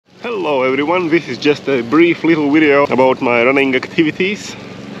Hello everyone, this is just a brief little video about my running activities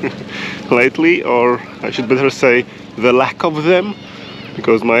lately, or I should better say the lack of them,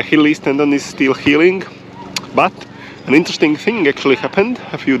 because my Achilles tendon is still healing. But an interesting thing actually happened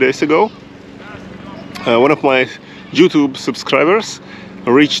a few days ago. One of my YouTube subscribers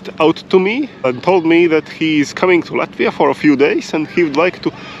reached out to me and told me that he is coming to Latvia for a few days and he would like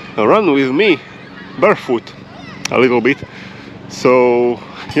to run with me barefoot a little bit. So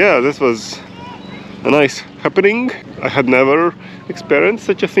yeah, this was a nice happening. I had never experienced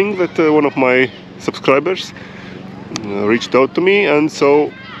such a thing, that one of my subscribers reached out to me, and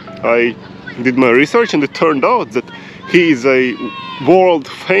so I did my research, and it turned out that he is a world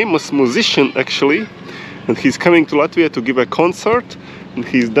famous musician actually, and he's coming to Latvia to give a concert, and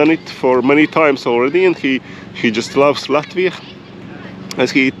he's done it for many times already, and he just loves Latvia,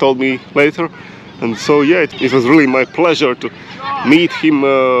 as he told me later. And so yeah, it was really my pleasure to meet him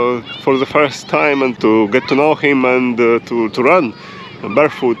for the first time and to get to know him and to run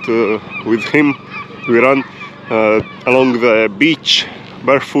barefoot with him. We ran along the beach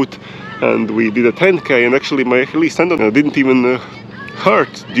barefoot, and we did a 10k, and actually my Achilles tendon didn't even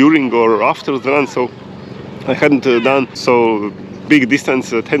hurt during or after the run, so I hadn't done so big distance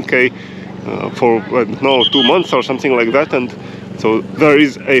 10k for 2 months or something like that. And so there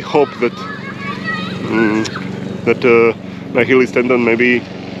is a hope that my Achilles tendon maybe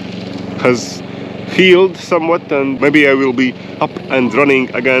has healed somewhat, and maybe I will be up and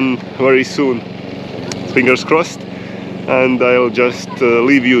running again very soon. Fingers crossed. And I'll just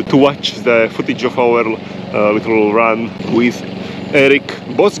leave you to watch the footage of our little run with Eric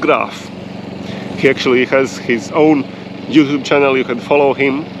Bosgraf. He actually has his own YouTube channel, you can follow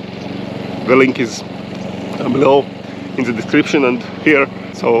him. The link is below in the description and here.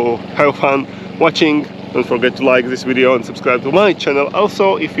 So have fun watching. Don't forget to like this video and subscribe to my channel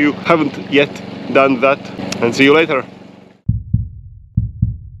also if you haven't yet done that, and see you later.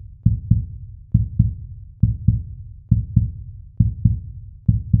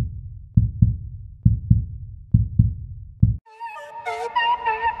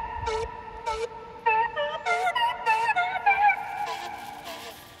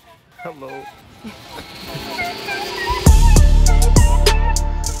 Hello.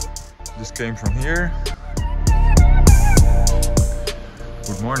 Just came from here.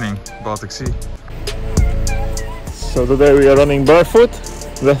 Good morning, Baltic Sea. So today we are running barefoot,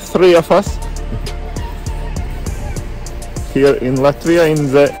 the three of us, here in Latvia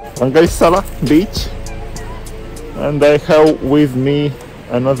in the Angaisala beach. And I have with me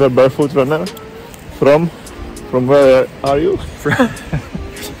another barefoot runner from where are you?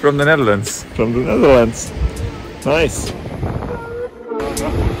 From the Netherlands. From the Netherlands. Nice.